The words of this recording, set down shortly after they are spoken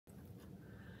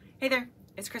Hey there,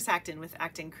 it's Chris Acton with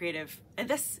Acton Creative, and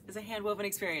this is a hand-woven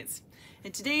experience.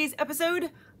 In today's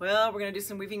episode, well, we're gonna do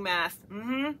some weaving math.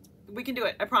 We can do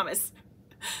it, I promise.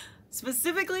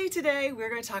 Specifically today, we're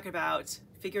gonna talk about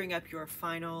figuring up your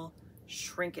final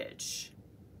shrinkage.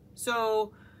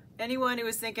 So anyone who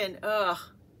was thinking, ugh,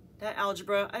 that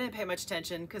algebra, I didn't pay much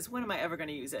attention because when am I ever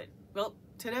gonna use it? Well,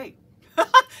 today.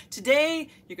 Today,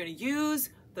 you're gonna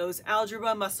use those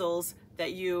algebra muscles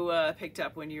that you picked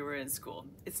up when you were in school.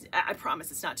 I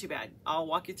promise it's not too bad. I'll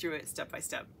walk you through it step by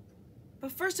step.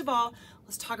 But first of all,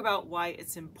 let's talk about why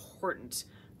it's important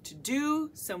to do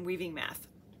some weaving math.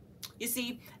 You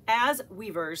see, as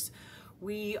weavers,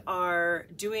 we are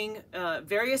doing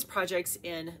various projects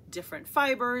in different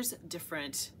fibers,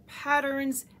 different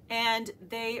patterns, and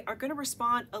they are going to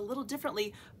respond a little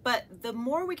differently. But the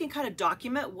more we can kind of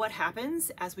document what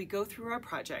happens as we go through our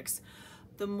projects,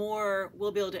 the more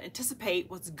we'll be able to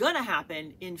anticipate what's going to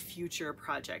happen in future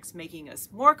projects, making us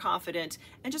more confident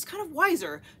and just kind of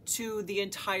wiser to the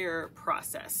entire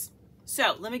process.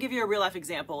 So let me give you a real life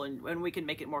example and we can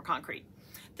make it more concrete.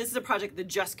 This is a project that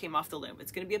just came off the loom.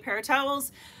 It's going to be a pair of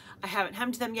towels. I haven't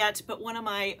hemmed them yet, but one of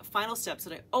my final steps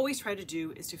that I always try to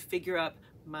do is to figure out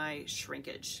my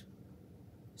shrinkage.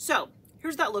 So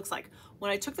here's what that looks like. When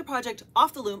I took the project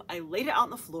off the loom, I laid it out on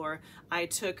the floor. I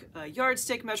took a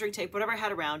yardstick, measuring tape, whatever I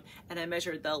had around, and I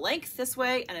measured the length this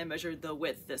way and I measured the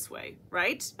width this way,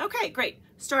 right? Okay, great.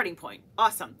 Starting point.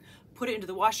 Awesome. Put it into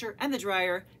the washer and the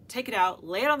dryer, take it out,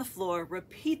 lay it on the floor,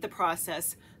 repeat the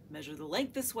process, measure the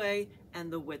length this way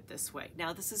and the width this way.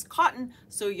 Now this is cotton,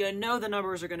 so you know the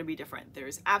numbers are going to be different.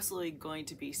 There's absolutely going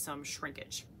to be some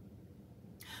shrinkage.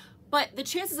 But the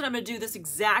chances that I'm going to do this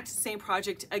exact same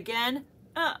project again,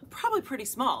 probably pretty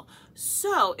small.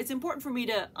 So it's important for me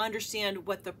to understand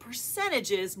what the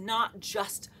percentage is, not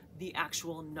just the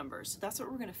actual numbers. So that's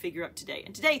what we're going to figure out today.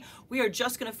 And today we are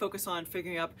just going to focus on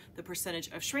figuring out the percentage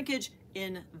of shrinkage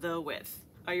in the width.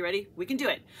 Are you ready? We can do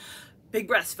it. Big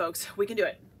breaths, folks. We can do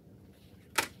it.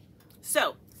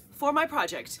 So for my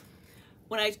project,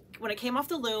 when I came off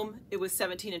the loom, it was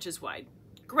 17 inches wide.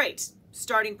 Great.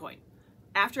 Starting point.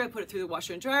 After I put it through the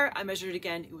washer and dryer, I measured it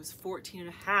again. It was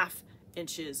 14.5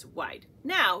 inches wide.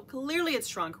 Now, clearly it's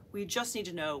shrunk. We just need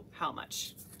to know how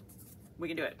much. We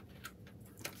can do it.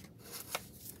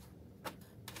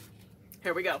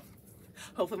 Here we go.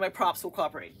 Hopefully my props will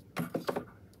cooperate.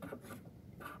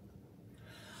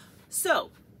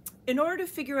 So, in order to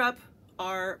figure out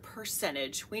our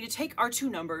percentage, we need to take our two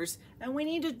numbers and we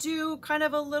need to do kind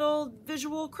of a little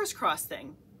visual crisscross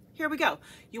thing. Here we go.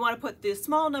 You want to put the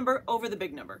small number over the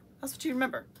big number. That's what you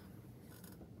remember.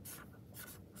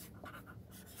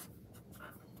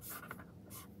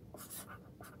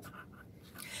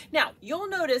 Now, you'll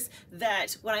notice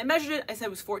that when I measured it, I said it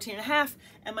was 14.5,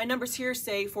 and my numbers here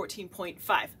say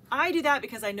 14.5. I do that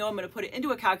because I know I'm going to put it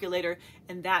into a calculator,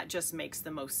 and that just makes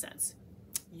the most sense.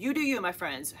 You do you, my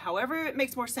friends. However it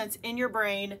makes more sense in your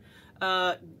brain,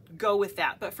 go with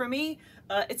that. But for me,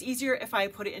 it's easier if I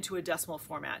put it into a decimal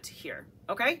format here,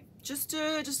 okay? Just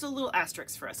a little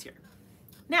asterisk for us here.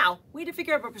 Now, we need to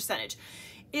figure out a percentage.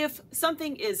 If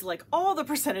something is like all the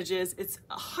percentages, it's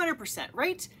 100%,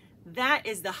 right? That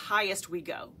is the highest we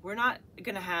go. We're not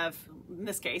gonna have, in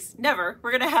this case, never,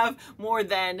 we're gonna have more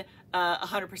than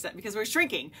 100% because we're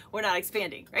shrinking, we're not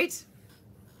expanding, right?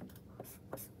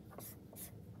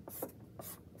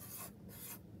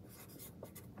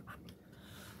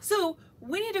 So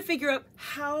we need to figure out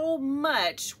how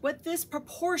much, what this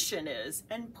proportion is,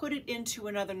 and put it into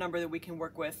another number that we can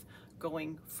work with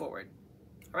going forward.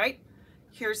 All right,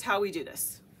 here's how we do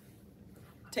this.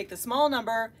 Take the small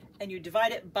number and you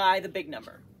divide it by the big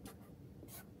number.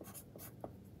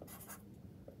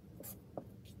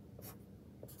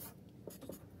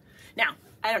 Now,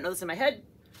 I don't know this in my head.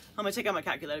 I'm gonna take out my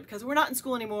calculator because we're not in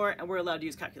school anymore and we're allowed to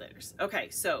use calculators.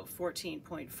 Okay, so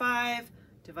 14.5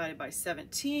 divided by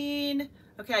 17.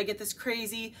 Okay, I get this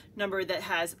crazy number that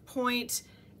has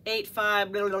 0.85, blah,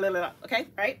 blah, blah, blah. Okay,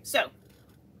 all right, so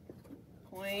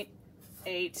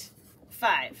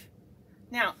 0.85.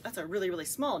 Now, that's a really, really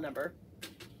small number.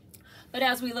 But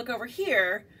as we look over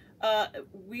here,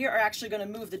 we are actually going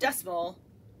to move the decimal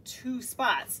 2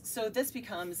 spots. So this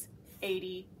becomes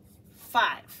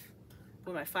 85.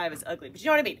 Boy, my 5 is ugly, but you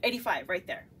know what I mean? 85 right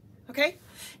there. Okay?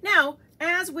 Now,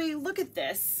 as we look at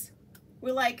this,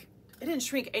 we're like, it didn't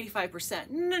shrink 85%.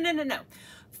 No, no, no, no.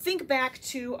 Think back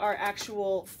to our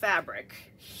actual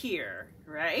fabric here,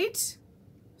 right?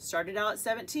 Started out at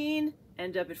 17,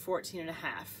 end up at 14.5.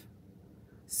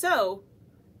 So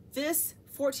this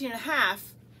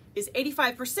 14.5 is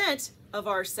 85% of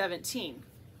our 17.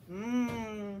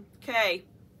 Okay,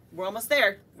 We're almost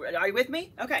there. Are you with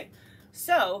me? Okay.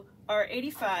 So our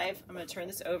 85, I'm going to turn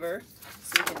this over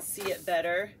so you can see it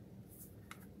better.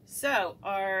 So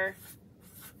our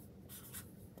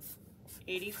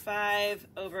 85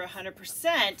 over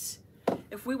 100%,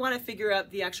 if we want to figure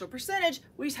out the actual percentage,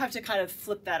 we just have to kind of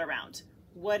flip that around.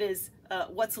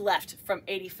 What's left from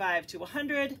 85 to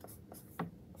 100?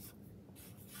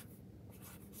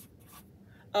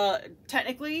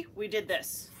 Technically, we did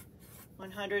this.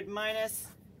 100 minus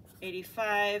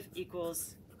 85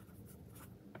 equals,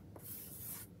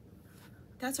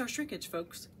 that's our shrinkage,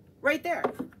 folks. Right there.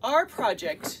 Our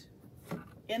project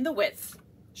in the width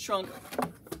shrunk,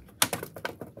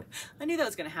 I knew that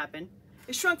was going to happen.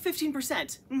 It shrunk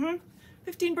 15%.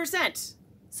 15%.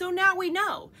 So now we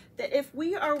know that if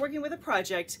we are working with a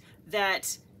project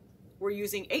that we're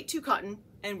using 8-2 cotton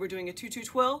and we're doing a 2-2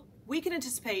 twill, we can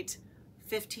anticipate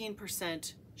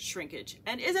 15% shrinkage.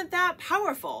 And isn't that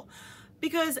powerful?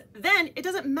 Because then it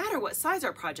doesn't matter what size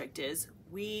our project is,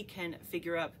 we can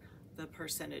figure out the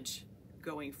percentage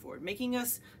going forward, making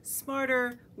us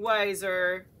smarter,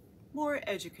 wiser, more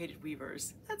educated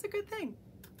weavers. That's a good thing.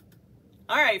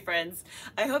 All right, friends,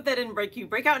 I hope that didn't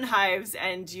break out in hives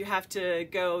and you have to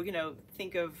go,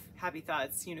 think of happy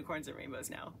thoughts, unicorns and rainbows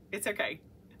now. It's okay.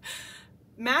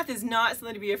 Math is not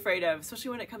something to be afraid of, especially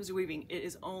when it comes to weaving. It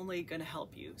is only going to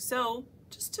help you. So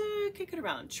just to kick it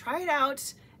around, try it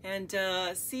out and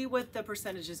see what the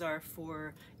percentages are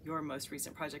for your most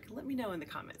recent project. Let me know in the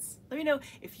comments. Let me know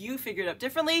if you figured it out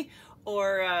differently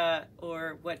or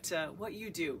what you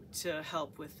do to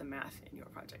help with the math in your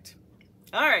project.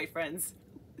 All right, friends,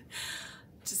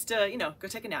 just, go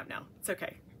take a nap now. It's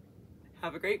okay.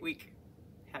 Have a great week.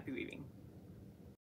 Happy weaving.